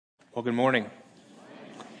Well, good morning.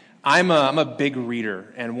 I'm a big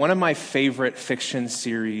reader, and one of my favorite fiction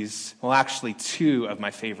series, well, actually two of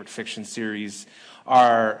my favorite fiction series,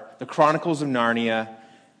 are The Chronicles of Narnia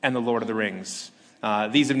and The Lord of the Rings.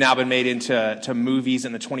 These have now been made into movies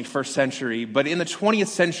in the 21st century, but in the 20th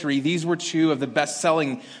century, these were two of the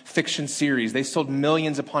best-selling fiction series. They sold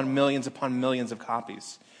millions upon millions upon millions of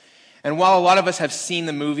copies. And while a lot of us have seen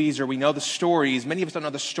the movies or we know the stories, many of us don't know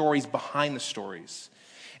the stories behind the stories.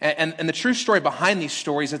 And the true story behind these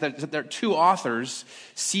stories is that there are two authors,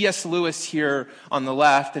 C.S. Lewis here on the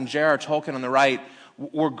left and J.R.R. Tolkien on the right,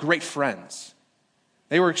 were great friends.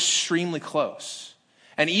 They were extremely close.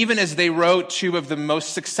 And even as they wrote two of the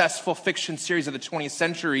most successful fiction series of the 20th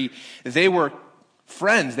century, they were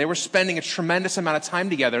friends. They were spending a tremendous amount of time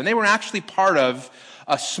together. And they were actually part of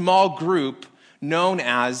a small group known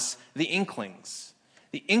as the Inklings.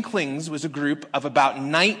 The Inklings was a group of about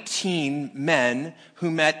 19 men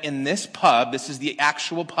who met in this pub. This is the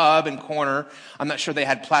actual pub and corner. I'm not sure they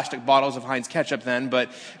had plastic bottles of Heinz ketchup then,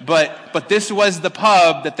 but this was the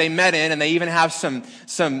pub that they met in, and they even have some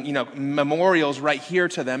memorials right here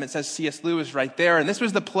to them. It says C.S. Lewis right there, and this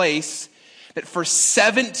was the place that for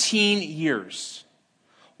 17 years,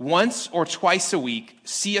 once or twice a week,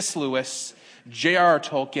 C.S. Lewis, J.R.R.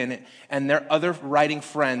 Tolkien, and their other writing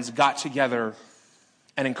friends got together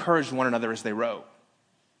and encouraged one another as they wrote.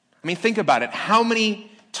 I mean, think about it. How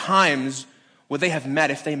many times would they have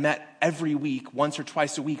met if they met every week, once or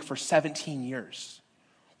twice a week for 17 years?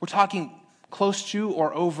 We're talking close to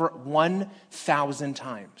or over 1,000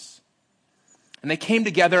 times. And they came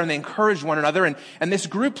together and they encouraged one another. And this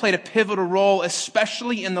group played a pivotal role,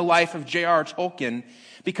 especially in the life of J.R.R. Tolkien,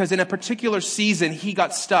 because in a particular season, he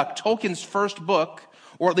got stuck. Tolkien's first book,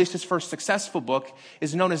 or at least his first successful book,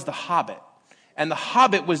 is known as The Hobbit. And The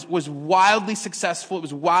Hobbit was wildly successful. It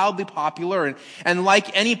was wildly popular. And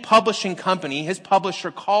like any publishing company, his publisher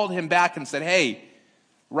called him back and said, hey,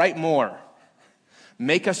 write more.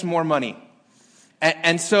 Make us more money.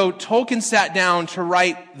 And so Tolkien sat down to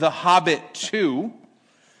write The Hobbit 2,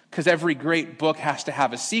 because every great book has to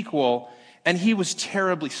have a sequel, and he was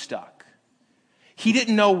terribly stuck. He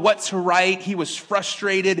didn't know what to write. He was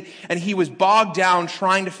frustrated, and he was bogged down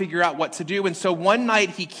trying to figure out what to do. And so one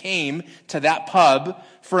night he came to that pub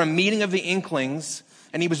for a meeting of the Inklings,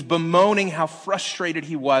 and he was bemoaning how frustrated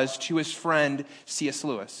he was to his friend C.S.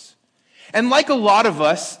 Lewis. And like a lot of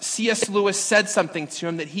us, C.S. Lewis said something to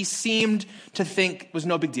him that he seemed to think was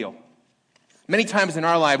no big deal. Many times in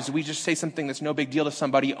our lives, we just say something that's no big deal to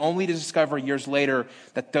somebody, only to discover years later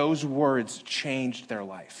that those words changed their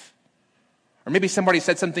life. Or maybe somebody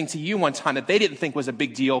said something to you one time that they didn't think was a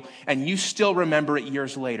big deal, and you still remember it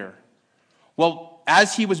years later. Well,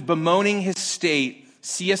 as he was bemoaning his state,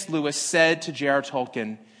 C.S. Lewis said to J.R.R.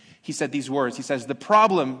 Tolkien, he said these words. He says, the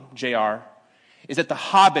problem, J.R., is that the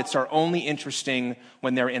hobbits are only interesting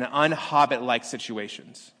when they're in un-hobbit-like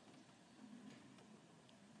situations.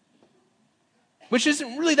 Which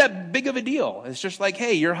isn't really that big of a deal. It's just like,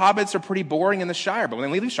 hey, your hobbits are pretty boring in the Shire, but when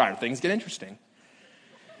they leave the Shire, things get interesting.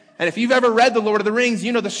 And if you've ever read The Lord of the Rings,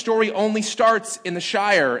 you know the story only starts in the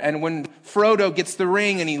Shire. And when Frodo gets the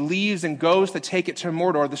ring and he leaves and goes to take it to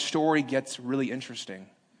Mordor, the story gets really interesting.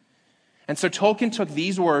 And so Tolkien took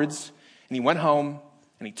these words and he went home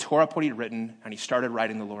and he tore up what he'd written and he started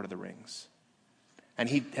writing The Lord of the Rings. And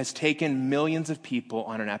he has taken millions of people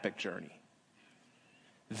on an epic journey.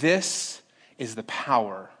 This is the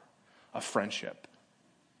power of friendship.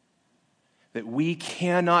 That we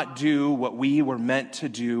cannot do what we were meant to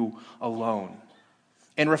do alone.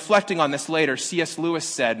 And reflecting on this later, C.S. Lewis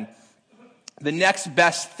said, the next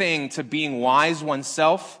best thing to being wise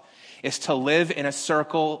oneself is to live in a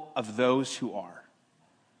circle of those who are.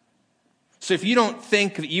 So if you don't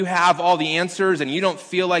think that you have all the answers and you don't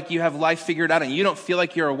feel like you have life figured out and you don't feel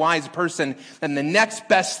like you're a wise person, then the next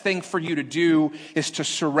best thing for you to do is to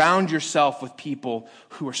surround yourself with people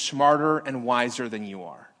who are smarter and wiser than you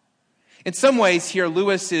are. In some ways here,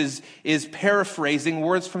 Lewis is paraphrasing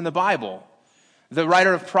words from the Bible. The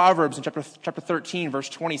writer of Proverbs in chapter 13, verse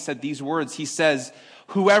 20 said these words. He says,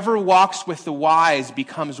 whoever walks with the wise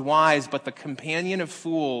becomes wise, but the companion of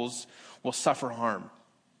fools will suffer harm.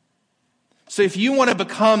 So if you want to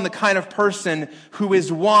become the kind of person who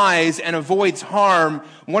is wise and avoids harm,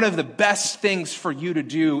 one of the best things for you to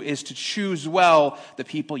do is to choose well the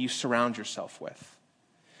people you surround yourself with.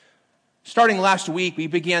 Starting last week, we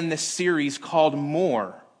began this series called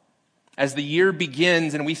More. As the year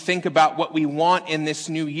begins and we think about what we want in this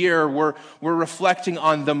new year, we're reflecting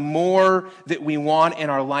on the more that we want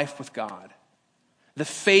in our life with God. The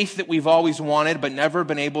faith that we've always wanted but never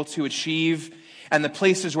been able to achieve, and the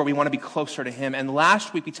places where we want to be closer to him. And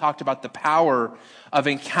last week we talked about the power of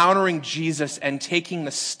encountering Jesus and taking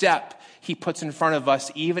the step he puts in front of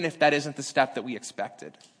us, even if that isn't the step that we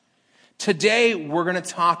expected. Today, we're going to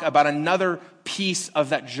talk about another piece of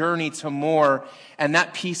that journey to more, and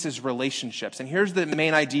that piece is relationships. And here's the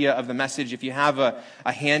main idea of the message. If you have a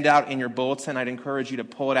handout in your bulletin, I'd encourage you to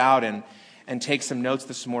pull it out and take some notes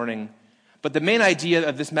this morning. But the main idea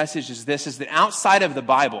of this message is this, is that outside of the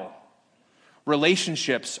Bible,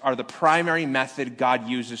 relationships are the primary method God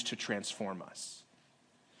uses to transform us.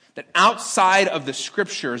 That outside of the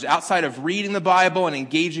scriptures, outside of reading the Bible and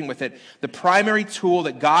engaging with it, the primary tool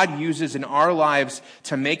that God uses in our lives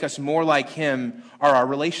to make us more like him are our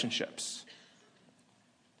relationships.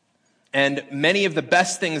 And many of the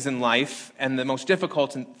best things in life and the most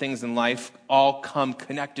difficult things in life all come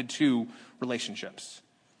connected to relationships.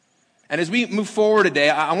 And as we move forward today,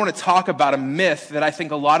 I want to talk about a myth that I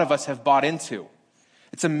think a lot of us have bought into.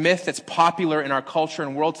 It's a myth that's popular in our culture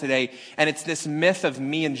and world today, and it's this myth of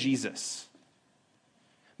me and Jesus.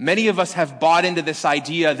 Many of us have bought into this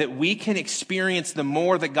idea that we can experience the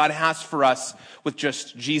more that God has for us with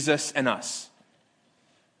just Jesus and us.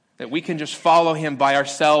 That we can just follow him by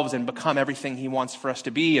ourselves and become everything he wants for us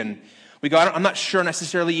to be. And we go, I'm not sure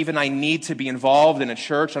necessarily even I need to be involved in a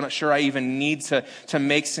church. I'm not sure I even need to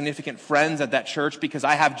make significant friends at that church because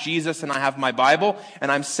I have Jesus and I have my Bible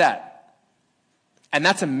and I'm set. And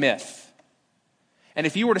that's a myth. And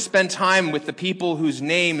if you were to spend time with the people whose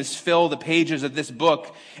names fill the pages of this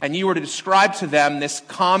book, and you were to describe to them this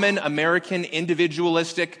common American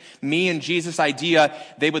individualistic me and Jesus idea,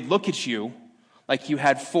 they would look at you like you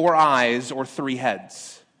had 4 eyes or 3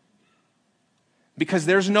 heads. Because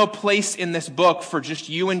there's no place in this book for just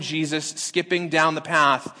you and Jesus skipping down the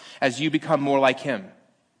path as you become more like him.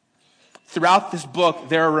 Throughout this book,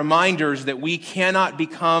 there are reminders that we cannot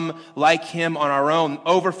become like him on our own.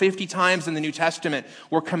 Over 50 times in the New Testament,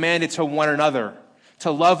 we're commanded to one another,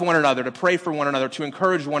 to love one another, to pray for one another, to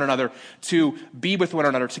encourage one another, to be with one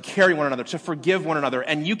another, to carry one another, to forgive one another.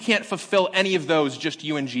 And you can't fulfill any of those just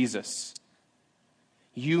you and Jesus.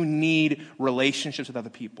 You need relationships with other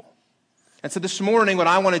people. And so this morning, what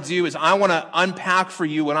I want to do is I want to unpack for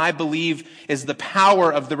you what I believe is the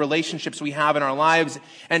power of the relationships we have in our lives.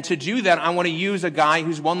 And to do that, I want to use a guy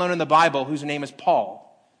who's well known in the Bible, whose name is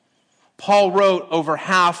Paul. Paul wrote over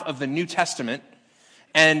half of the New Testament,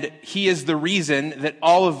 and he is the reason that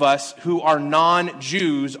all of us who are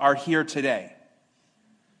non-Jews are here today.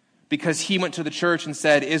 Because he went to the church and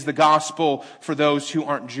said, is the gospel for those who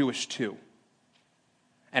aren't Jewish too?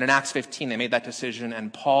 And in Acts 15, they made that decision,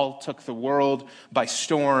 and Paul took the world by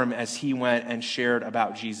storm as he went and shared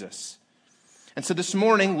about Jesus. And so this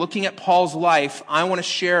morning, looking at Paul's life, I want to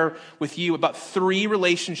share with you about 3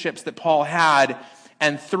 relationships that Paul had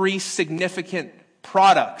and 3 significant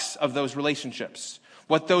products of those relationships.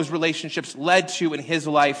 What those relationships led to in his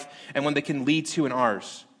life and what they can lead to in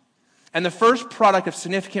ours. And the first product of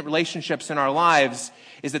significant relationships in our lives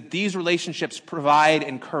is that these relationships provide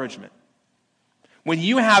encouragement. When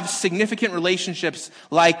you have significant relationships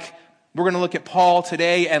like we're going to look at Paul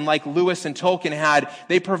today and like Lewis and Tolkien had,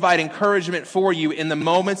 they provide encouragement for you in the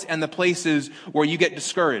moments and the places where you get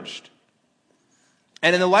discouraged.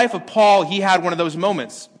 And in the life of Paul, he had one of those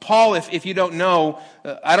moments. Paul, if you don't know,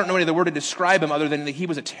 I don't know any other word to describe him other than that he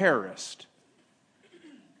was a terrorist.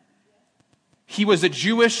 He was a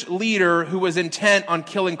Jewish leader who was intent on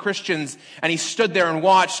killing Christians, and he stood there and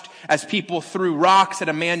watched as people threw rocks at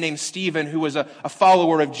a man named Stephen, who was a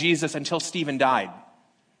follower of Jesus, until Stephen died.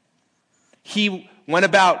 He went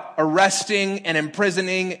about arresting and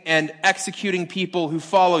imprisoning and executing people who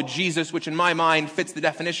followed Jesus, which in my mind fits the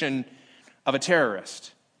definition of a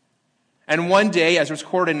terrorist. And one day, as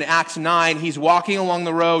recorded in Acts 9, he's walking along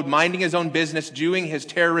the road, minding his own business, doing his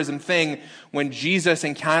terrorism thing, when Jesus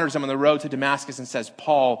encounters him on the road to Damascus and says,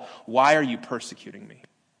 Paul, why are you persecuting me?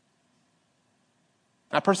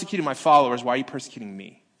 Not persecuting my followers, why are you persecuting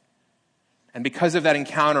me? And because of that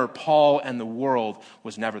encounter, Paul and the world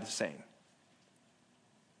was never the same.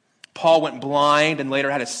 Paul went blind and later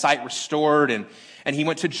had his sight restored, and he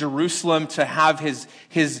went to Jerusalem to have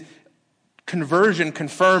his conversion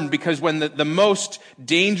confirmed, because when the most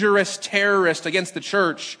dangerous terrorist against the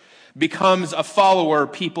church becomes a follower,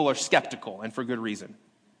 people are skeptical, and for good reason.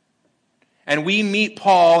 And we meet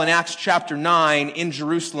Paul in Acts chapter 9 in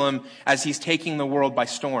Jerusalem as he's taking the world by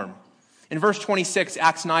storm. In verse 26,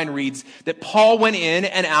 Acts 9 reads that Paul went in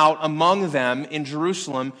and out among them in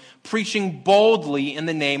Jerusalem, preaching boldly in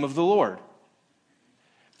the name of the Lord.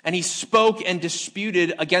 And he spoke and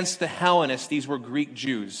disputed against the Hellenists. These were Greek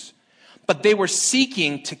Jews. But they were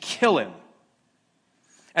seeking to kill him.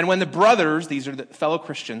 And when the brothers, these are the fellow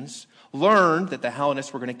Christians, learned that the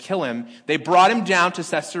Hellenists were going to kill him, they brought him down to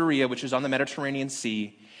Caesarea, which is on the Mediterranean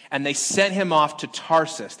Sea, and they sent him off to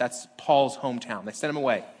Tarsus. That's Paul's hometown. They sent him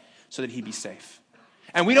away so that he'd be safe.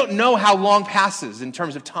 And we don't know how long passes in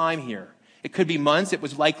terms of time here. It could be months. It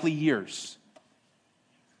was likely years.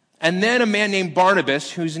 And then a man named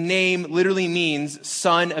Barnabas, whose name literally means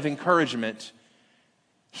son of encouragement,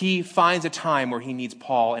 he finds a time where he needs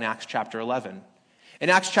Paul in Acts chapter 11. In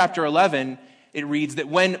Acts chapter 11, it reads that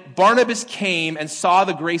when Barnabas came and saw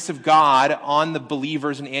the grace of God on the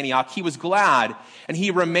believers in Antioch, he was glad, and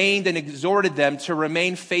he remained and exhorted them to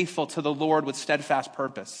remain faithful to the Lord with steadfast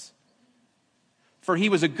purpose. For he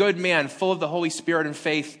was a good man, full of the Holy Spirit and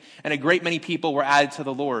faith, and a great many people were added to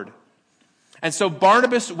the Lord. And so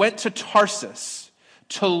Barnabas went to Tarsus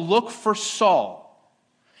to look for Saul.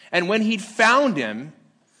 And when he'd found him,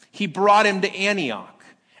 he brought him to Antioch.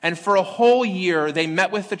 And for a whole year, they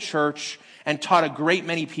met with the church and taught a great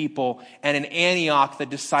many people. And in Antioch, the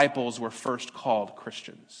disciples were first called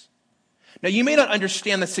Christians. Now, you may not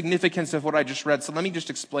understand the significance of what I just read, so let me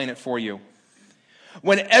just explain it for you.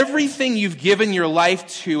 When everything you've given your life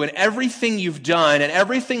to and everything you've done and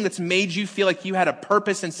everything that's made you feel like you had a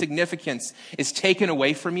purpose and significance is taken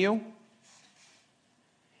away from you,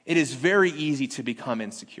 it is very easy to become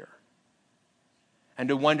insecure and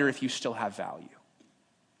to wonder if you still have value.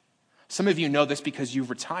 Some of you know this because you've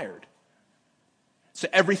retired. So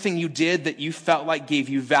everything you did that you felt like gave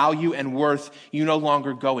you value and worth, you no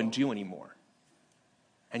longer go and do anymore.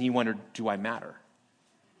 And you wonder, do I matter?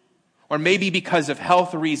 Or maybe because of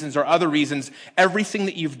health reasons or other reasons, everything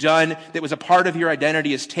that you've done that was a part of your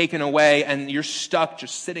identity is taken away and you're stuck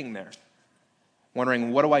just sitting there,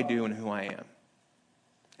 wondering, what do I do and who I am?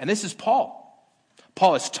 And this is Paul.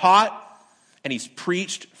 Paul has taught and he's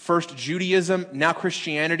preached first Judaism, now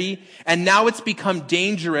Christianity, and now it's become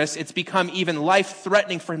dangerous. It's become even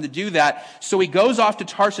life-threatening for him to do that. So he goes off to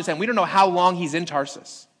Tarsus, and we don't know how long he's in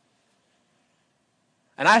Tarsus.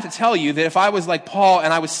 And I have to tell you that if I was like Paul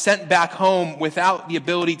and I was sent back home without the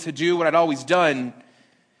ability to do what I'd always done,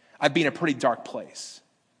 I'd be in a pretty dark place.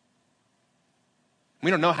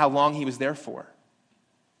 We don't know how long he was there for.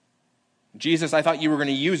 Jesus, I thought you were going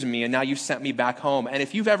to use me, and now you've sent me back home. And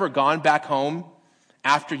if you've ever gone back home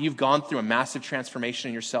after you've gone through a massive transformation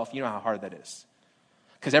in yourself, you know how hard that is.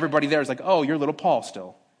 Because everybody there is like, oh, you're little Paul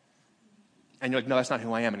still. And you're like, no, that's not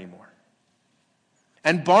who I am anymore.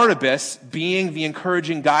 And Barnabas, being the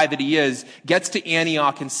encouraging guy that he is, gets to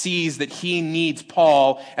Antioch and sees that he needs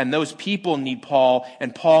Paul, and those people need Paul,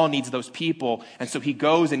 and Paul needs those people. And so he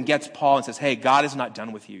goes and gets Paul and says, hey, God is not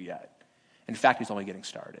done with you yet. In fact, he's only getting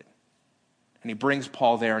started. And he brings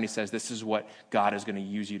Paul there and he says, this is what God is going to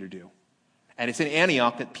use you to do. And it's in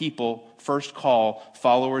Antioch that people first call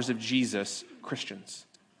followers of Jesus Christians,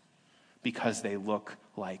 because they look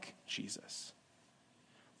like Jesus.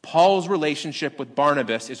 Paul's relationship with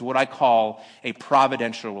Barnabas is what I call a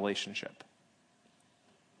providential relationship.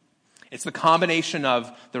 It's the combination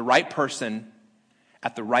of the right person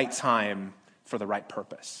at the right time for the right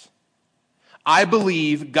purpose. I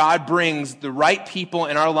believe God brings the right people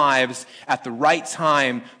in our lives at the right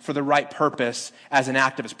time for the right purpose as an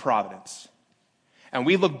act of his providence. And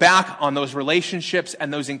we look back on those relationships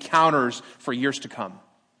and those encounters for years to come.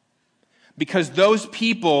 Because those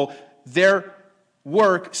people, their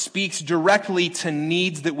work speaks directly to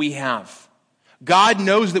needs that we have. God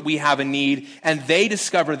knows that we have a need, and they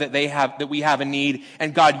discover that we have a need,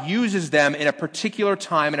 and God uses them in a particular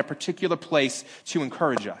time, in a particular place to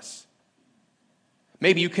encourage us.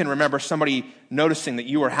 Maybe you can remember somebody noticing that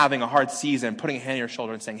you were having a hard season, putting a hand on your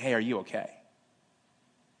shoulder and saying, hey, are you okay?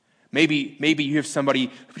 Maybe you have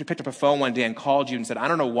somebody who picked up a phone one day and called you and said, I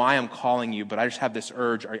don't know why I'm calling you, but I just have this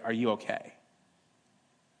urge. Are you okay?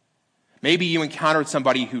 Maybe you encountered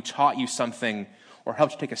somebody who taught you something or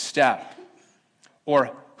helped you take a step,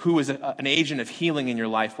 or who is an agent of healing in your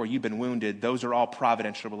life where you've been wounded. Those are all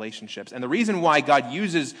providential relationships. And the reason why God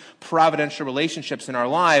uses providential relationships in our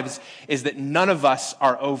lives is that none of us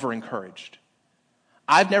are over-encouraged.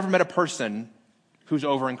 I've never met a person who's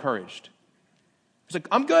over-encouraged. He's like,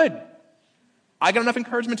 I'm good. I got enough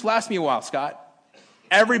encouragement to last me a while, Scott.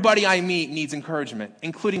 Everybody I meet needs encouragement,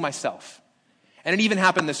 including myself. And it even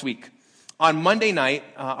happened this week. On Monday night,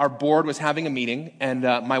 our board was having a meeting, and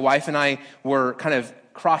my wife and I were kind of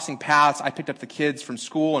crossing paths. I picked up the kids from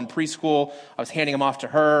school and preschool. I was handing them off to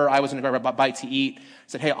her. I was going to grab a bite to eat. I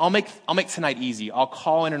said, hey, I'll make tonight easy. I'll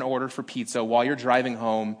call in an order for pizza while you're driving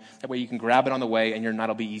home. That way you can grab it on the way, and your night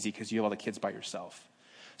will be easy because you have all the kids by yourself.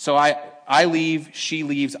 So I leave, she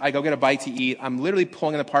leaves. I go get a bite to eat. I'm literally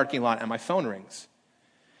pulling in the parking lot, and my phone rings.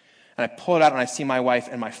 And I pull it out and I see my wife,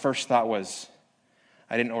 and my first thought was,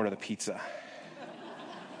 I didn't order the pizza.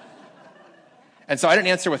 And so I didn't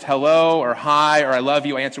answer with hello or hi or I love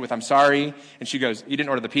you. I answered with I'm sorry. And she goes, you didn't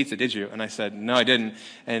order the pizza, did you? And I said, no, I didn't.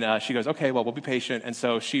 And she goes, okay, well, we'll be patient. And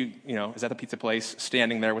so she, is at the pizza place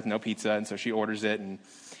standing there with no pizza. And so she orders it. And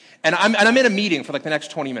I'm in a meeting for like the next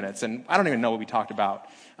 20 minutes. And I don't even know what we talked about.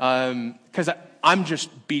 Because I'm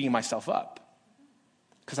just beating myself up.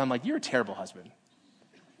 Because I'm like, you're a terrible husband.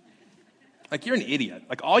 Like, you're an idiot.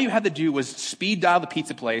 Like, all you had to do was speed dial the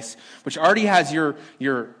pizza place, which already has your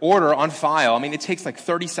order on file. I mean, it takes like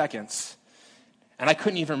 30 seconds. And I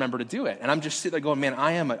couldn't even remember to do it. And I'm just sitting there going, man,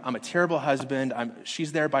 I'm a terrible husband.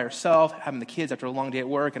 She's there by herself, having the kids after a long day at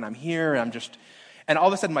work, and I'm here, and all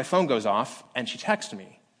of a sudden my phone goes off, and she texts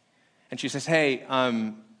me. And she says, hey, I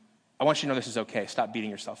want you to know this is okay. Stop beating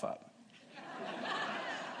yourself up.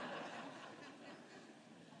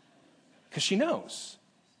 Because she knows.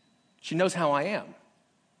 She knows how I am.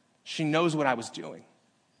 She knows what I was doing.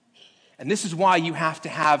 And this is why you have to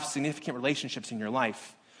have significant relationships in your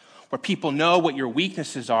life, where people know what your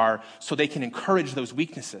weaknesses are so they can encourage those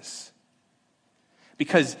weaknesses.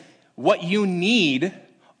 Because what you need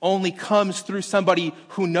only comes through somebody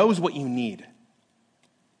who knows what you need.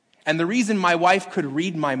 And the reason my wife could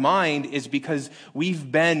read my mind is because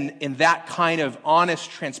we've been in that kind of honest,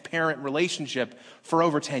 transparent relationship for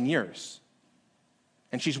over 10 years.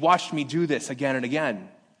 And she's watched me do this again and again.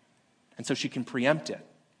 And so she can preempt it.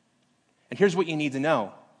 And here's what you need to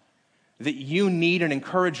know. That you need an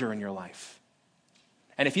encourager in your life.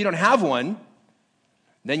 And if you don't have one,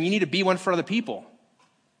 then you need to be one for other people.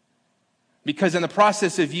 Because in the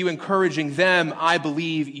process of you encouraging them, I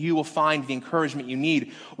believe you will find the encouragement you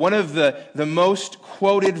need. One of the most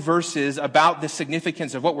quoted verses about the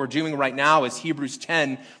significance of what we're doing right now is Hebrews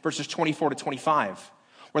 10, verses 24 to 25.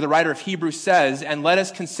 Where the writer of Hebrews says, and let us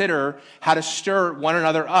consider how to stir one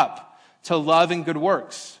another up to love and good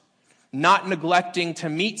works, not neglecting to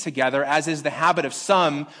meet together, as is the habit of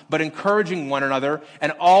some, but encouraging one another,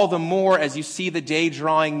 and all the more as you see the day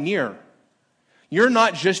drawing near. You're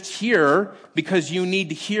not just here because you need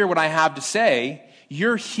to hear what I have to say.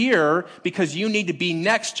 You're here because you need to be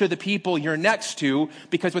next to the people you're next to,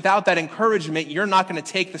 because without that encouragement, you're not going to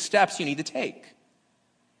take the steps you need to take.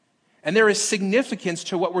 And there is significance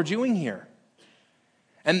to what we're doing here.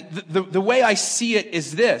 And the way I see it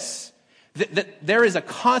is this, that there is a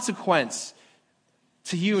consequence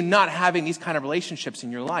to you not having these kind of relationships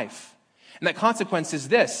in your life. And that consequence is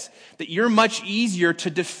this, that you're much easier to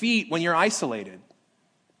defeat when you're isolated.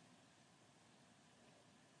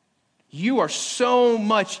 You are so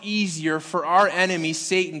much easier for our enemy,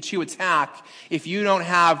 Satan, to attack if you don't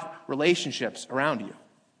have relationships around you.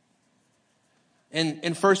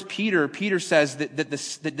 In 1 Peter, Peter says that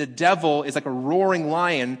the devil is like a roaring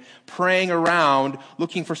lion preying around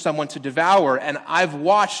looking for someone to devour. And I've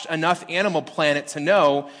watched enough Animal Planet to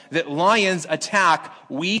know that lions attack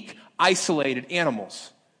weak, isolated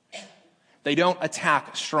animals. They don't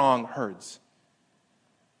attack strong herds.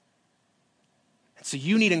 And so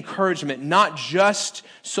you need encouragement, not just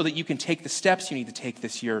so that you can take the steps you need to take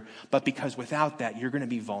this year, but because without that, you're going to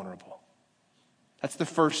be vulnerable. That's the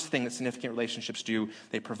first thing that significant relationships do.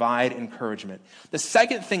 They provide encouragement. The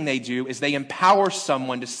second thing they do is they empower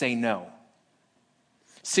someone to say no.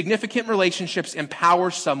 Significant relationships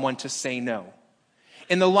empower someone to say no.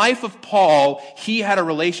 In the life of Paul, he had a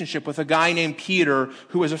relationship with a guy named Peter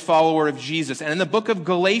who was a follower of Jesus. And in the book of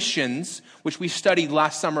Galatians, which we studied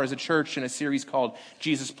last summer as a church in a series called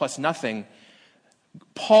Jesus Plus Nothing,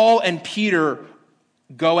 Paul and Peter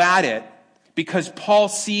go at it because Paul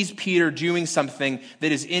sees Peter doing something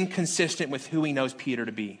that is inconsistent with who he knows Peter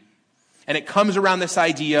to be. And it comes around this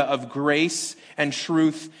idea of grace and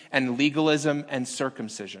truth and legalism and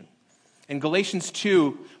circumcision. In Galatians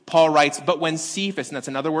 2, Paul writes, but when Cephas, and that's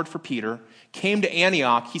another word for Peter, came to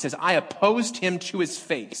Antioch, he says, I opposed him to his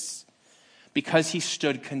face because he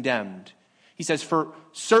stood condemned. He says, for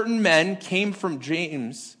certain men came from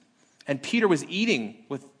James, and Peter was eating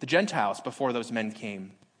with the Gentiles before those men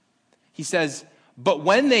came. He says, but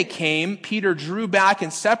when they came, Peter drew back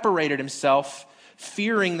and separated himself,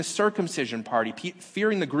 fearing the circumcision party,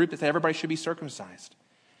 fearing the group that said everybody should be circumcised.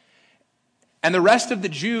 And the rest of the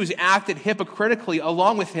Jews acted hypocritically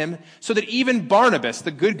along with him, so that even Barnabas,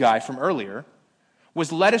 the good guy from earlier,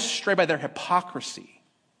 was led astray by their hypocrisy.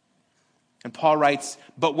 And Paul writes,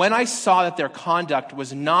 but when I saw that their conduct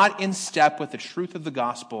was not in step with the truth of the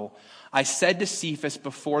gospel, I said to Cephas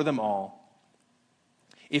before them all,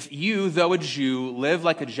 if you, though a Jew, live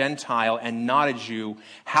like a Gentile and not a Jew,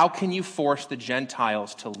 how can you force the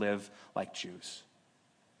Gentiles to live like Jews?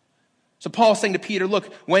 So Paul's saying to Peter,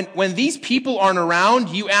 look, when these people aren't around,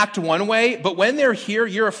 you act one way, but when they're here,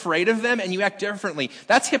 you're afraid of them and you act differently.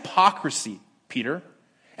 That's hypocrisy, Peter.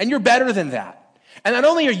 And you're better than that. And not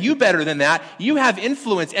only are you better than that, you have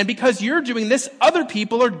influence. And because you're doing this, other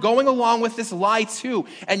people are going along with this lie too.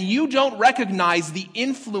 And you don't recognize the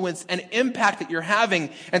influence and impact that you're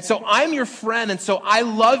having. And so I'm your friend, and so I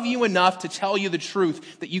love you enough to tell you the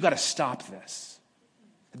truth that you got to stop this.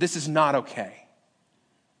 This is not okay.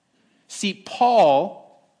 See,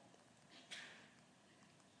 Paul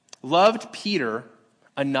loved Peter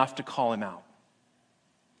enough to call him out.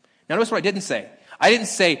 Now notice what I didn't say. I didn't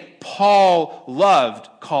say Paul loved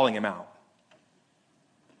calling him out.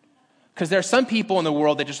 Because there are some people in the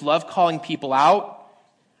world that just love calling people out,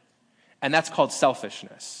 and that's called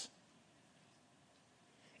selfishness.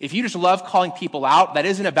 If you just love calling people out, that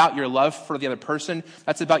isn't about your love for the other person,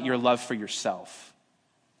 that's about your love for yourself.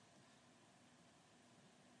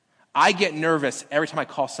 I get nervous every time I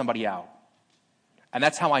call somebody out. And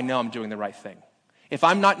that's how I know I'm doing the right thing. If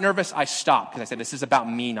I'm not nervous, I stop because I say, this is about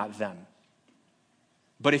me, not them.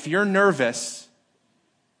 But if you're nervous,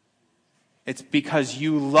 it's because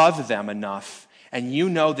you love them enough and you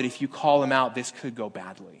know that if you call them out, this could go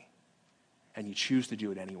badly. And you choose to do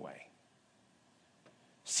it anyway.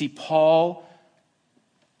 See, Paul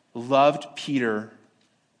loved Peter,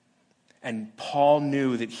 and Paul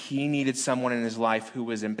knew that he needed someone in his life who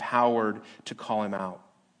was empowered to call him out.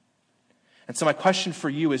 And so my question for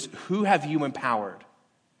you is, who have you empowered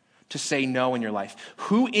to say no in your life?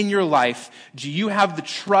 Who in your life do you have the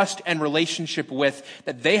trust and relationship with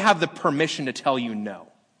that they have the permission to tell you no?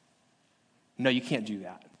 No, you can't do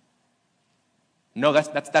that. No,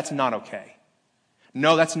 that's not okay.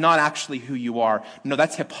 No, that's not actually who you are. No,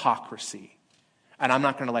 that's hypocrisy. And I'm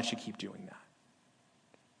not going to let you keep doing that.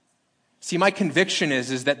 See, my conviction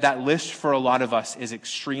is that that list for a lot of us is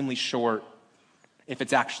extremely short if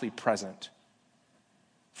it's actually present.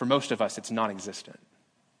 For most of us, it's non-existent.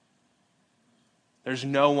 There's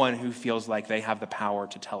no one who feels like they have the power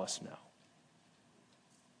to tell us no.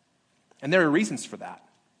 And there are reasons for that.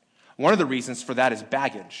 One of the reasons for that is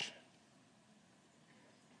baggage.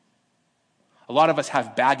 A lot of us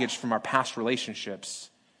have baggage from our past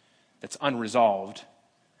relationships that's unresolved,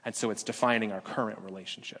 and so it's defining our current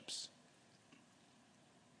relationships.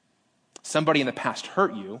 Somebody in the past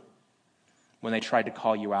hurt you when they tried to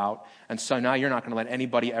call you out, and so now you're not going to let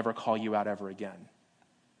anybody ever call you out ever again.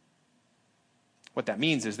 What that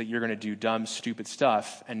means is that you're going to do dumb, stupid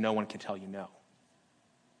stuff, and no one can tell you no.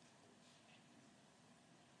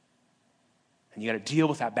 And you got to deal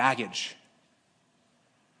with that baggage.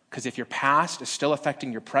 Because if your past is still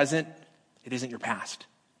affecting your present, it isn't your past.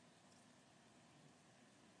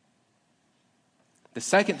 The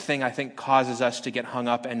second thing I think causes us to get hung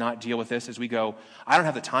up and not deal with this is we go, I don't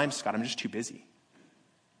have the time, Scott, I'm just too busy.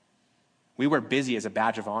 We wear busy as a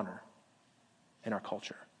badge of honor in our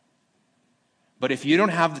culture. But if you don't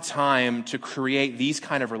have the time to create these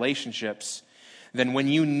kind of relationships, then when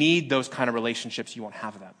you need those kind of relationships, you won't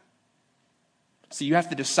have them. So you have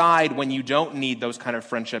to decide when you don't need those kind of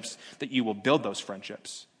friendships that you will build those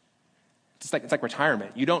friendships. It's like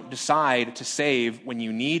retirement. You don't decide to save when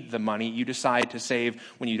you need the money. You decide to save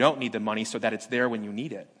when you don't need the money so that it's there when you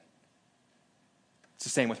need it. It's the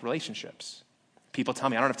same with relationships. People tell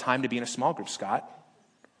me, I don't have time to be in a small group, Scott.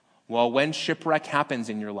 Well, when shipwreck happens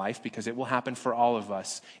in your life, because it will happen for all of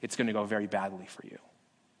us, it's going to go very badly for you.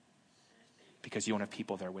 Because you won't have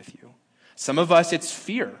people there with you. Some of us, it's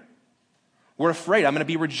fear. We're afraid. I'm going to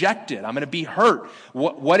be rejected. I'm going to be hurt.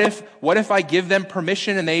 What if I give them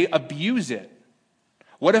permission and they abuse it?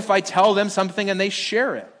 What if I tell them something and they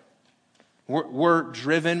share it? We're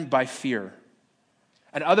driven by fear.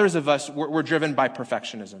 And others of us, we're driven by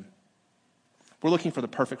perfectionism. We're looking for the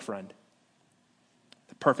perfect friend,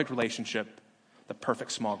 the perfect relationship, the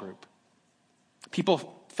perfect small group.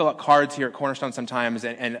 People fill out cards here at Cornerstone sometimes,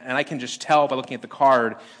 and I can just tell by looking at the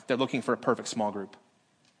card they're looking for a perfect small group.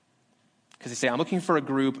 Because they say, I'm looking for a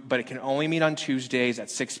group, but it can only meet on Tuesdays at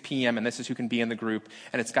 6 p.m., and this is who can be in the group,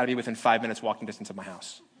 and it's got to be within 5 minutes walking distance of my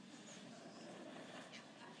house.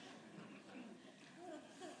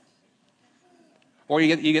 Or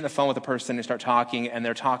you get on the phone with a person and start talking, and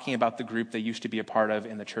they're talking about the group they used to be a part of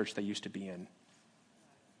in the church they used to be in.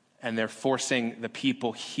 And they're forcing the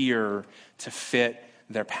people here to fit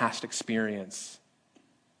their past experience.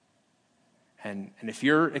 And if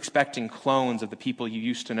you're expecting clones of the people you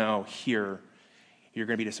used to know here, you're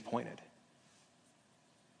going to be disappointed.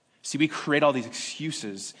 See, we create all these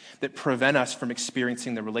excuses that prevent us from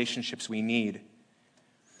experiencing the relationships we need.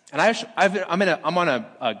 And I'm on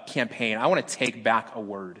a campaign. I want to take back a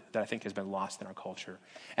word that I think has been lost in our culture,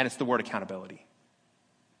 and it's the word accountability.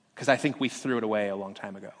 Because I think we threw it away a long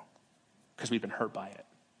time ago because we've been hurt by it.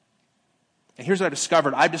 And here's what I've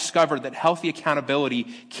discovered. I've discovered that healthy accountability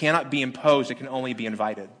cannot be imposed. It can only be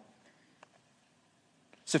invited.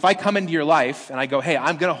 So if I come into your life and I go, hey,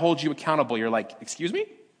 I'm going to hold you accountable, you're like, excuse me?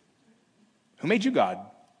 Who made you God?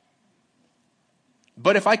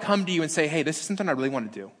 But if I come to you and say, hey, this is something I really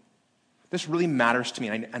want to do. This really matters to me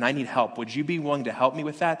and I need help. Would you be willing to help me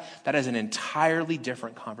with that? That is an entirely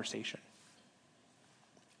different conversation.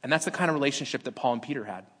 And that's the kind of relationship that Paul and Peter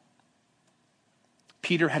had.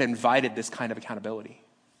 Peter had invited this kind of accountability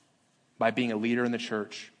by being a leader in the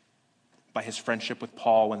church, by his friendship with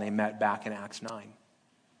Paul when they met back in Acts 9.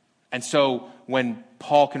 And so when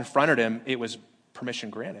Paul confronted him, it was permission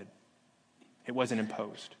granted. It wasn't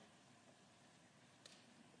imposed.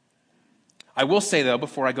 I will say, though,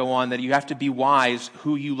 before I go on, that you have to be wise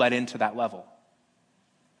who you let into that level.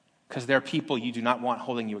 Because there are people you do not want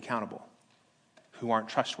holding you accountable, who aren't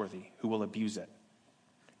trustworthy, who will abuse it.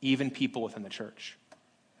 Even people within the church.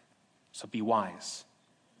 So be wise.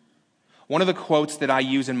 One of the quotes that I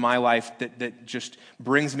use in my life that just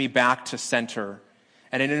brings me back to center,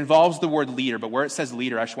 and it involves the word leader, but where it says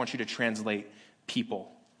leader, I just want you to translate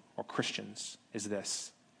people or Christians, is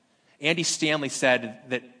this. Andy Stanley said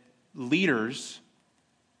that leaders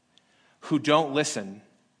who don't listen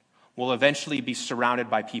will eventually be surrounded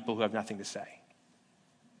by people who have nothing to say.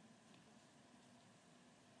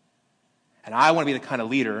 And I want to be the kind of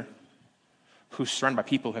leader who's surrounded by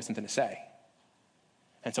people who have something to say.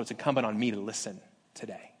 And so it's incumbent on me to listen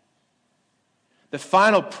today. The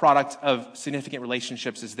final product of significant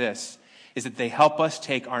relationships is this, is that they help us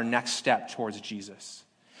take our next step towards Jesus.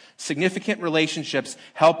 Significant relationships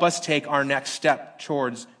help us take our next step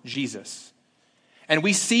towards Jesus. And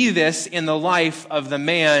we see this in the life of the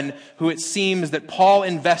man who it seems that Paul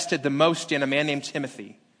invested the most in, a man named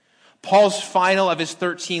Timothy. Paul's final of his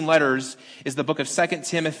 13 letters is the book of 2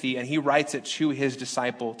 Timothy, and he writes it to his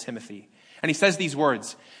disciple Timothy. And he says these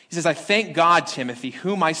words. He says, I thank God, Timothy,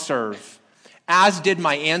 whom I serve, as did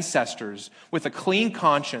my ancestors, with a clean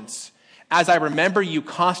conscience, as I remember you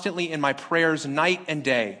constantly in my prayers night and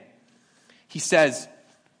day. He says,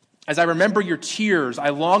 as I remember your tears, I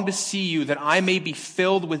long to see you that I may be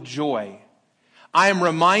filled with joy. I am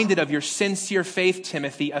reminded of your sincere faith,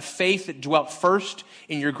 Timothy, a faith that dwelt first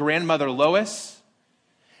in your grandmother Lois,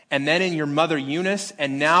 and then in your mother Eunice,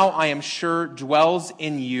 and now I am sure dwells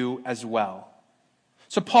in you as well.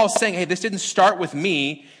 So Paul's saying, hey, this didn't start with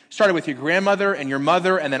me. It started with your grandmother and your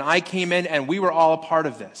mother, and then I came in, and we were all a part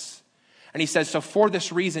of this. And he says, so for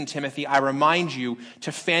this reason, Timothy, I remind you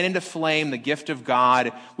to fan into flame the gift of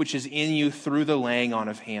God, which is in you through the laying on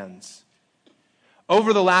of hands.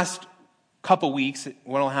 Over the last couple weeks,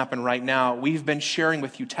 what will happen right now, we've been sharing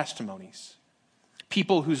with you testimonies.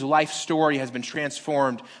 People whose life story has been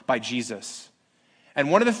transformed by Jesus. And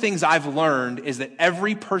one of the things I've learned is that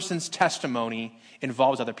every person's testimony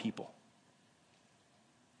involves other people.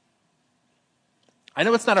 I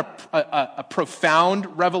know it's not a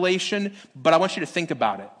profound revelation, but I want you to think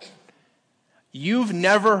about it. You've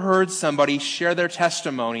never heard somebody share their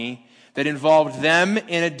testimony that involved them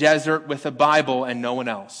in a desert with a Bible and no one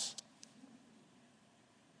else.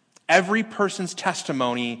 Every person's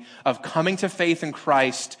testimony of coming to faith in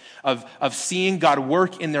Christ, of seeing God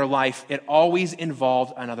work in their life, it always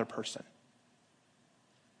involved another person.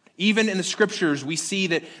 Even in the scriptures, we see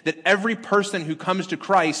that every person who comes to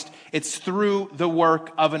Christ, it's through the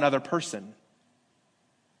work of another person.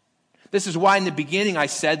 This is why in the beginning I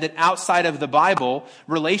said that outside of the Bible,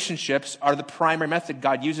 relationships are the primary method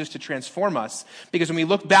God uses to transform us. Because when we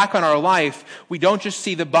look back on our life, we don't just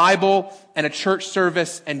see the Bible and a church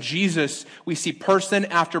service and Jesus. We see person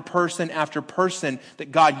after person after person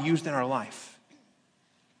that God used in our life.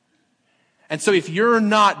 And so if you're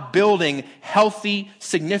not building healthy,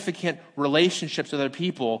 significant relationships with other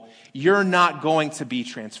people, you're not going to be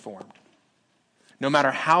transformed. No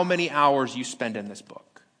matter how many hours you spend in this book.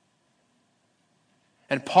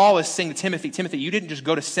 And Paul is saying to Timothy, you didn't just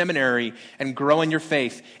go to seminary and grow in your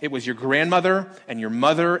faith. It was your grandmother and your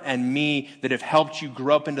mother and me that have helped you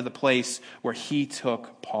grow up into the place where he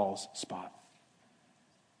took Paul's spot.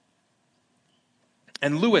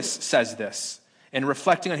 And Lewis says this in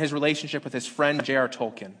reflecting on his relationship with his friend J.R.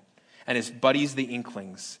 Tolkien and his buddies, the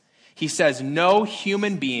Inklings. He says, no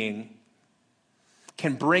human being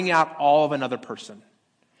can bring out all of another person.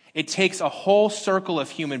 It takes a whole circle of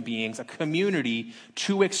human beings, a community,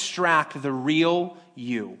 to extract the real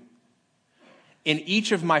you. In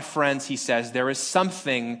each of my friends, he says, there is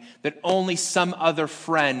something that only some other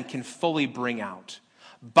friend can fully bring out.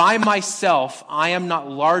 By myself, I am not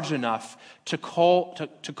large enough to call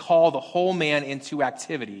the whole man into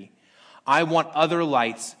activity. I want other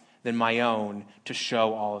lights than my own to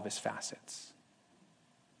show all of his facets.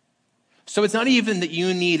 So it's not even that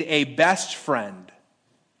you need a best friend.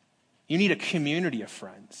 You need a community of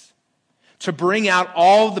friends to bring out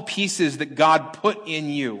all the pieces that God put in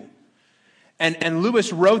you. And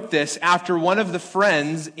Lewis wrote this after one of the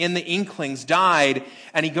friends in the Inklings died,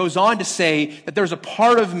 and he goes on to say that there's a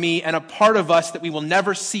part of me and a part of us that we will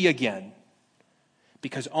never see again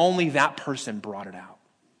because only that person brought it out.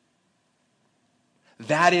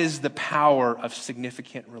 That is the power of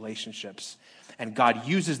significant relationships, and God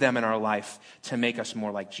uses them in our life to make us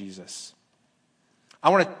more like Jesus. I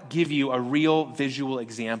want to give you a real visual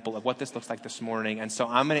example of what this looks like this morning. And so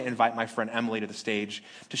I'm going to invite my friend Emily to the stage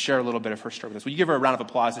to share a little bit of her story with us. Will you give her a round of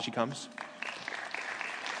applause as she comes?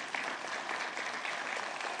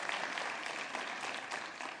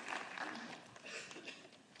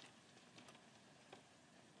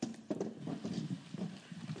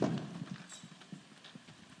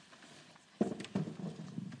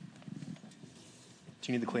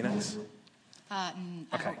 Do you need the Kleenex?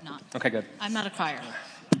 I hope not. Okay, good. I'm not a crier.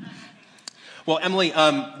 Well, Emily,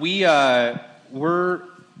 we're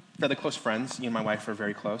fairly close friends. You and my wife are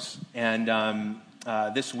very close. And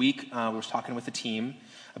this week, we were talking with the team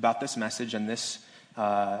about this message and this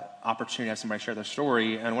opportunity to have somebody share their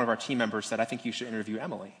story. And one of our team members said, I think you should interview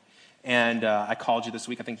Emily. And I called you this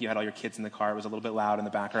week. I think you had all your kids in the car. It was a little bit loud in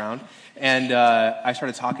the background. And I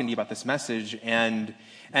started talking to you about this message. And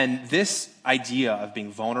this idea of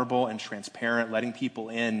being vulnerable and transparent, letting people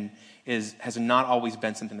in, has not always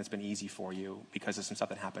been something that's been easy for you because of some stuff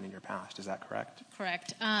that happened in your past. Is that correct?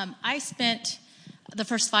 Correct. I spent the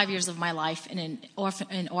first 5 years of my life in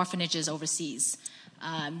orphanages overseas,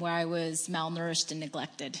 where I was malnourished and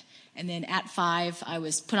neglected. And then at 5, I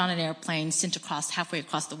was put on an airplane, sent halfway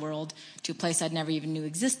across the world to a place I'd never even knew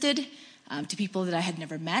existed, to people that I had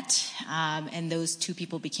never met, and those 2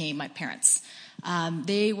 people became my parents.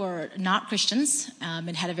 They were not Christians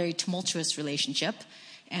and had a very tumultuous relationship,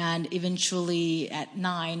 and eventually at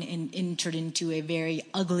 9 entered into a very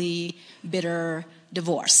ugly, bitter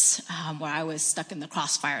divorce, where I was stuck in the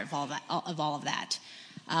crossfire of all of that.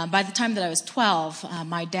 By the time that I was 12,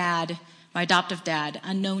 my adoptive dad,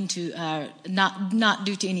 unknown to, not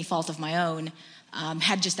due to any fault of my own,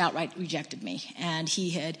 had just outright rejected me. And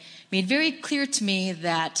he had made very clear to me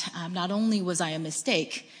that not only was I a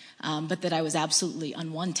mistake, but that I was absolutely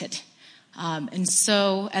unwanted. And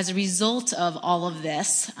so as a result of all of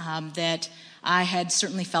this, that I had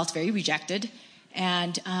certainly felt very rejected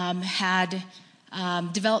and had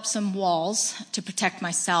developed some walls to protect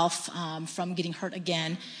myself from getting hurt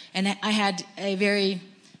again. And I had a very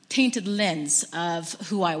tainted lens of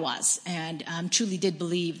who I was, and truly did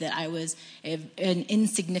believe that I was an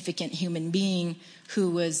insignificant human being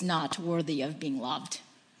who was not worthy of being loved.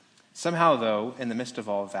 Somehow, though, in the midst of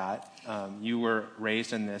all of that, you were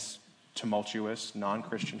raised in this tumultuous,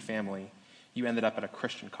 non-Christian family. You ended up at a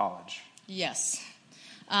Christian college. Yes.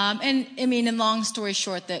 And I mean, in long story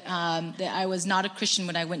short, that I was not a Christian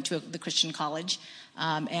when I went to the Christian college.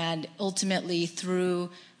 And ultimately through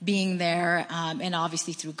being there, and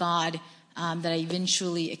obviously through God, that I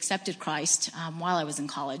eventually accepted Christ while I was in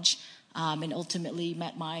college, and ultimately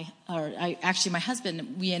met my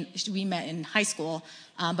husband. We met in high school,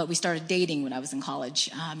 but we started dating when I was in college,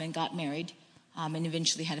 and got married, and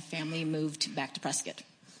eventually had a family and moved back to Prescott.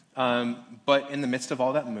 But in the midst of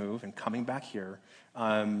all that move and coming back here,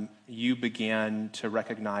 you began to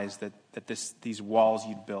recognize that these walls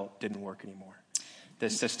you'd built didn't work anymore.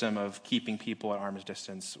 This system of keeping people at arm's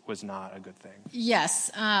distance was not a good thing. Yes.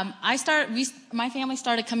 My family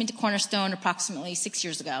started coming to Cornerstone approximately 6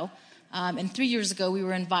 years ago. And 3 years ago, we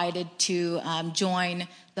were invited to join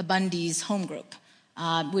the Bundy's home group,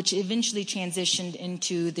 which eventually transitioned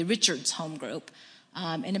into the Richards home group.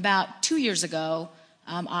 And about 2 years ago,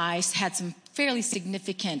 I had some fairly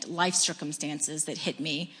significant life circumstances that hit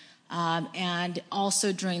me. And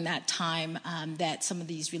also during that time that some of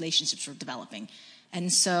these relationships were developing.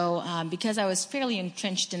 And so because I was fairly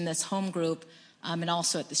entrenched in this home group and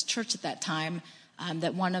also at this church at that time,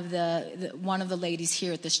 that one of the ladies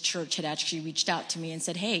here at this church had actually reached out to me and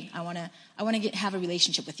said, "Hey, I want to have a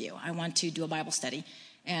relationship with you. I want to do a Bible study."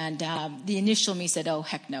 And the initial me said, "Oh,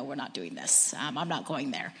 heck no, we're not doing this. I'm not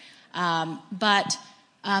going there." But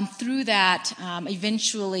through that,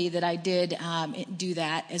 eventually that I did do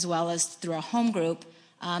that, as well as through our home group,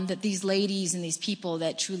 that these ladies and these people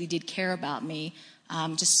that truly did care about me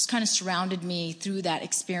just kind of surrounded me through that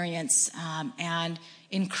experience and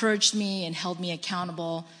encouraged me and held me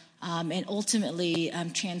accountable and ultimately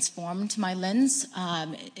transformed my lens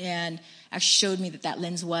and actually showed me that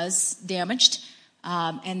lens was damaged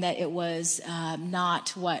and that it was not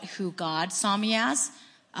who God saw me as.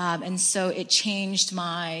 And so it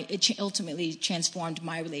ultimately transformed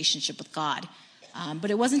my relationship with God.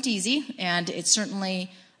 But it wasn't easy, and it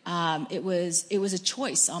certainly it was a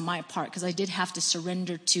choice on my part, because I did have to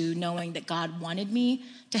surrender to knowing that God wanted me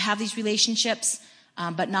to have these relationships,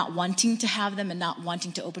 but not wanting to have them and not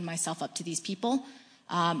wanting to open myself up to these people.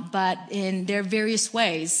 But in their various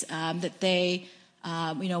ways that they,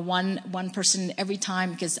 one person every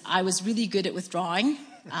time, because I was really good at withdrawing,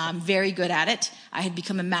 very good at it. I had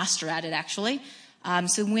become a master at it, actually.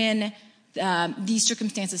 So when these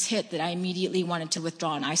circumstances hit, that I immediately wanted to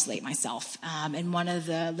withdraw and isolate myself. And one of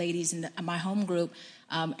the ladies in my home group,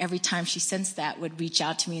 every time she sensed that, would reach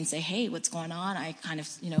out to me and say, "Hey, what's going on? I kind of,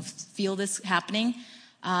 feel this happening."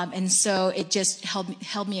 And so it just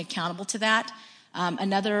held me accountable to that.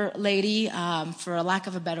 Another lady, for a lack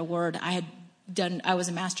of a better word, I was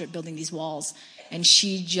a master at building these walls, and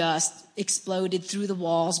she just exploded through the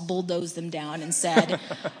walls, bulldozed them down, and said,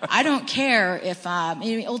 "I don't care if,"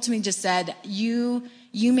 ultimately just said, you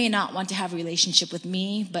may not want to have a relationship with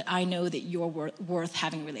me, but I know that you're worth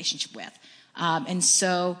having a relationship with. And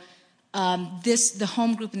so the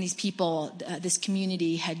home group and these people, this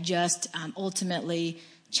community had just ultimately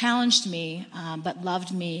challenged me, but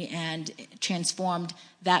loved me and transformed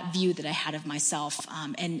that view that I had of myself.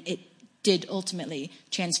 And it did ultimately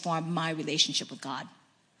transform my relationship with God.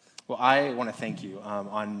 Well, I want to thank you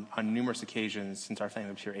on numerous occasions since our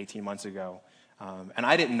family was here 18 months ago. And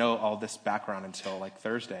I didn't know all this background until like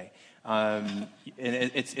Thursday. And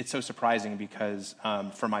it's so surprising because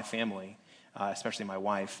for my family, especially my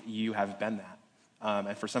wife, you have been that.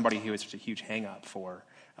 And for somebody who is such a huge hang-up for,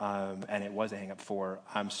 and it was a hang-up for,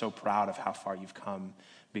 I'm so proud of how far you've come,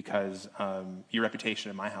 because your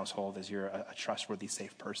reputation in my household is you're a trustworthy,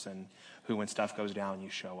 safe person who, when stuff goes down, you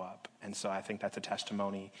show up. And so I think that's a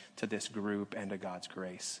testimony to this group and to God's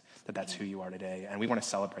grace, that's who you are today. And we want to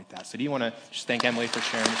celebrate that. So do you want to just thank Emily for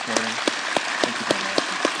sharing this morning? Thank you very much.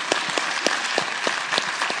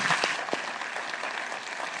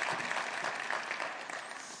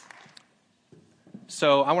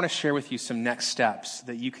 So I want to share with you some next steps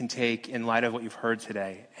that you can take in light of what you've heard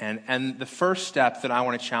today. And the first step that I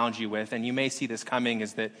want to challenge you with, and you may see this coming,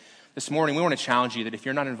 is that this morning we want to challenge you that if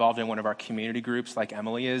you're not involved in one of our community groups like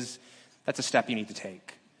Emily is, that's a step you need to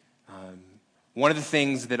take. One of the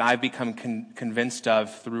things that I've become convinced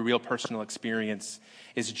of through real personal experience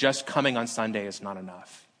is just coming on Sunday is not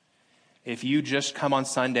enough. If you just come on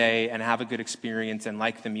Sunday and have a good experience and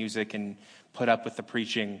like the music and put up with the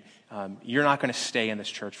preaching, you're not going to stay in this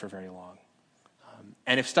church for very long.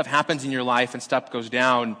 And if stuff happens in your life and stuff goes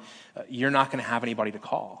down, you're not going to have anybody to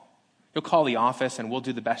call. You'll call the office and we'll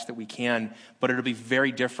do the best that we can, but it'll be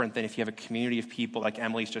very different than if you have a community of people like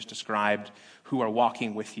Emily's just described who are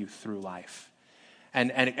walking with you through life.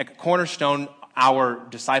 And at Cornerstone, our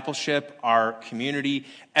discipleship, our community,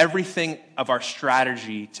 everything of our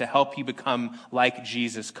strategy to help you become like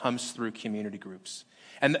Jesus comes through community groups.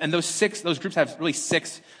 And those groups have really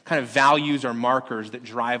 6 kind of values or markers that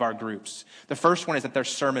drive our groups. The first one is that they're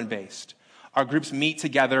sermon-based. Our groups meet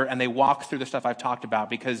together and they walk through the stuff I've talked about,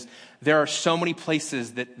 because there are so many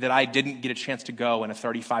places that I didn't get a chance to go in a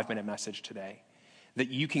 35-minute message today that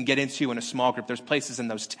you can get into in a small group. There's places in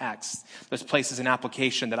those texts, there's places in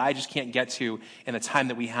application that I just can't get to in the time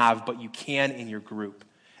that we have, but you can in your group.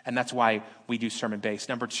 And that's why we do sermon-based.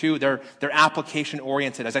 Number 2, they're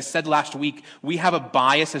application-oriented. As I said last week, we have a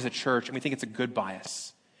bias as a church, and we think it's a good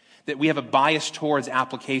bias. That we have a bias towards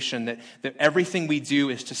application, that everything we do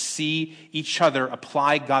is to see each other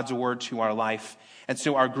apply God's word to our life. And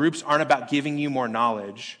so our groups aren't about giving you more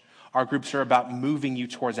knowledge. Our groups are about moving you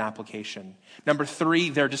towards application. Number 3,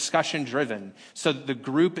 they're discussion-driven. So the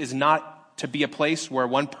group is not to be a place where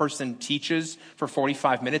one person teaches for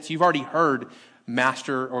 45 minutes. You've already heard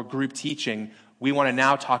master or group teaching. We want to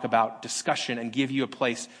now talk about discussion and give you a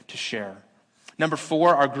place to share. Number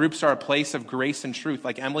 4, our groups are a place of grace and truth.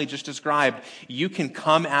 Like Emily just described, you can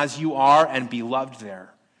come as you are and be loved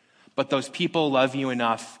there. But those people love you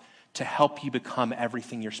enough to help you become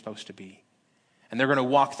everything you're supposed to be. And they're going to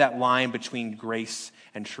walk that line between grace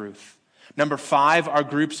and truth. Number 5, our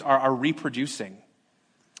groups are reproducing.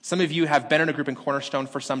 Some of you have been in a group in Cornerstone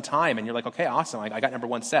for some time, and you're like, okay, awesome, I got number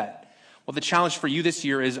 1 set. Well, the challenge for you this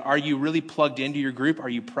year is, are you really plugged into your group? Are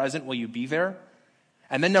you present? Will you be there?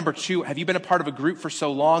 And then number 2, have you been a part of a group for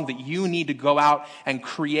so long that you need to go out and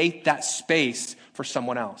create that space for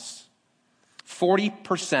someone else?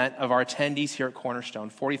 40% of our attendees here at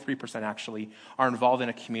Cornerstone, 43% actually, are involved in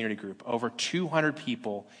a community group. Over 200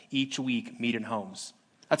 people each week meet in homes.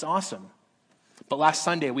 That's awesome. But last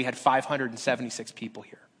Sunday, we had 576 people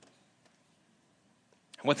here.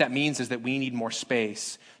 And what that means is that we need more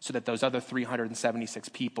space so that those other 376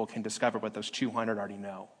 people can discover what those 200 already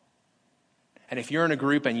know. And if you're in a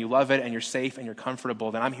group and you love it and you're safe and you're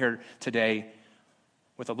comfortable, then I'm here today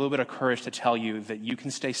with a little bit of courage to tell you that you can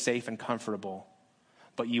stay safe and comfortable,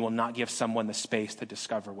 but you will not give someone the space to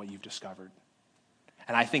discover what you've discovered.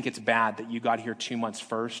 And I think it's bad that you got here 2 months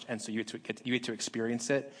first, and so you get to experience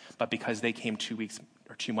it, but because they came 2 weeks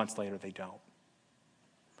or 2 months later, they don't.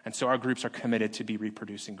 And so our groups are committed to be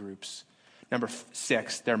reproducing groups. Number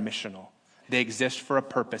 6, they're missional. They exist for a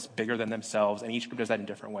purpose bigger than themselves, and each group does that in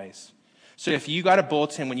different ways. So if you got a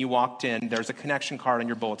bulletin when you walked in, there's a connection card on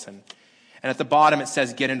your bulletin. And at the bottom it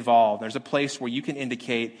says get involved. There's a place where you can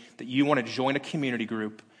indicate that you want to join a community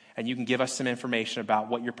group, and you can give us some information about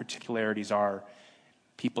what your particularities are.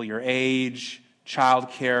 People your age,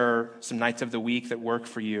 childcare, some nights of the week that work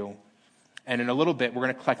for you. And in a little bit, we're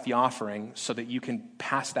going to collect the offering so that you can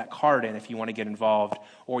pass that card in if you want to get involved,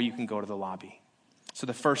 or you can go to the lobby. So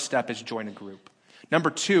the first step is join a group. Number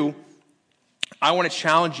 2, I want to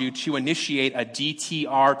challenge you to initiate a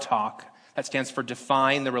DTR talk. That stands for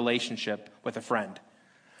define the relationship with a friend.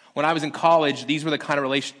 When I was in college, these were the kind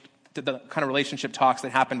of relationship talks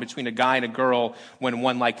that happened between a guy and a girl when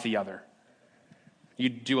one liked the other.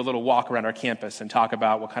 You'd do a little walk around our campus and talk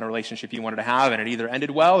about what kind of relationship you wanted to have, and it either ended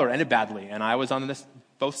well or ended badly, and I was on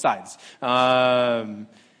both sides.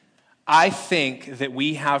 I think that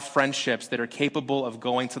we have friendships that are capable of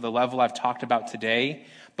going to the level I've talked about today,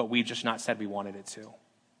 but we've just not said we wanted it to.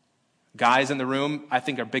 Guys in the room, I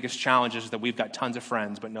think our biggest challenge is that we've got tons of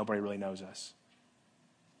friends, but nobody really knows us.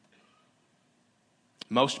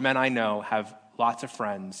 Most men I know have lots of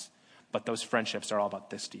friends, but those friendships are all about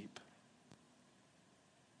this deep.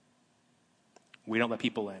 We don't let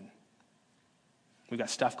people in. We've got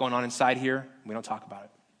stuff going on inside here. We don't talk about it.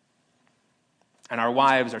 And our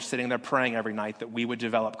wives are sitting there praying every night that we would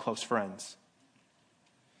develop close friends.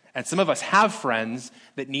 And some of us have friends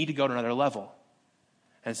that need to go to another level.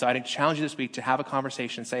 And so I'd challenge you this week to have a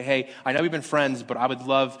conversation and say, hey, I know we've been friends, but I would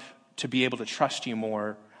love to be able to trust you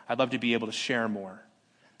more. I'd love to be able to share more.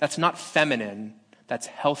 That's not feminine. That's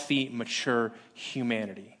healthy, mature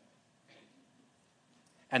humanity.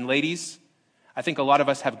 And ladies, I think a lot of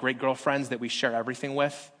us have great girlfriends that we share everything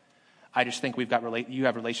with. I just think you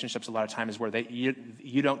have relationships a lot of times where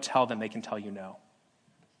you don't tell them, they can tell you no.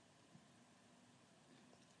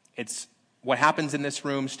 It's what happens in this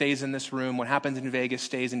room stays in this room. What happens in Vegas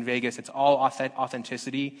stays in Vegas. It's all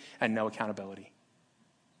authenticity and no accountability.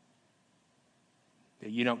 That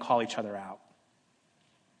you don't call each other out.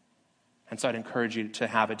 And so I'd encourage you to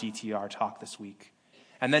have a DTR talk this week.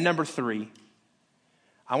 And then number 3,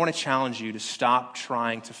 I want to challenge you to stop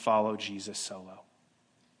trying to follow Jesus solo.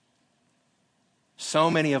 So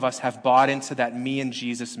many of us have bought into that me and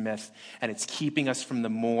Jesus myth, and it's keeping us from the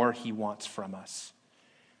more he wants from us.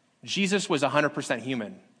 Jesus was 100%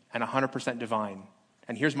 human and 100% divine.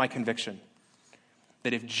 And here's my conviction,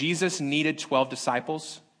 that if Jesus needed 12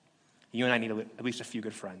 disciples, you and I need at least a few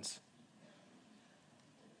good friends.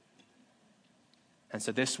 And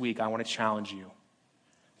so this week, I want to challenge you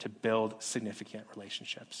to build significant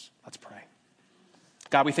relationships. Let's pray.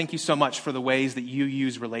 God, we thank you so much for the ways that you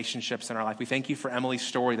use relationships in our life. We thank you for Emily's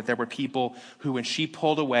story, that there were people who, when she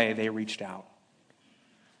pulled away, they reached out.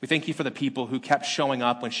 We thank you for the people who kept showing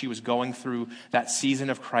up when she was going through that season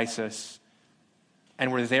of crisis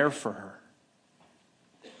and were there for her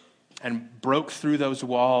and broke through those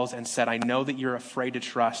walls and said, I know that you're afraid to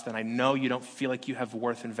trust, and I know you don't feel like you have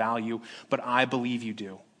worth and value, but I believe you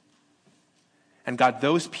do. And God,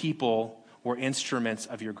 those people were instruments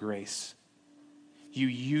of your grace. You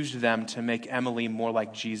used them to make Emily more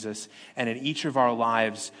like Jesus. And in each of our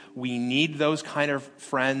lives, we need those kind of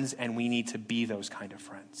friends, and we need to be those kind of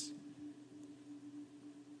friends.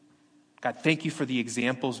 God, thank you for the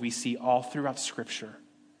examples we see all throughout Scripture,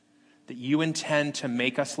 that you intend to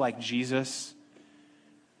make us like Jesus,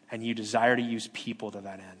 and you desire to use people to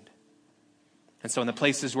that end. And so in the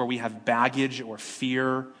places where we have baggage or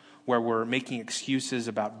fear, where we're making excuses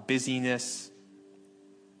about busyness,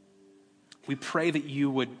 we pray that you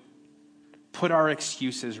would put our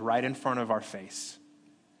excuses right in front of our face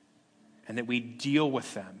and that we deal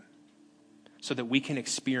with them so that we can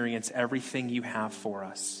experience everything you have for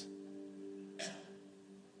us.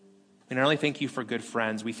 We not only thank you for good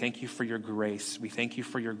friends, we thank you for your grace, we thank you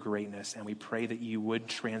for your greatness, and we pray that you would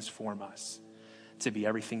transform us to be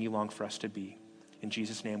everything you long for us to be. In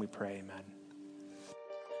Jesus' name we pray, amen.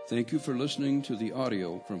 Thank you for listening to the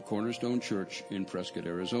audio from Cornerstone Church in Prescott,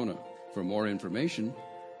 Arizona. For more information,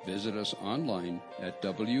 visit us online at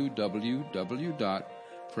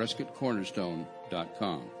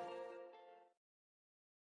www.prescottcornerstone.com.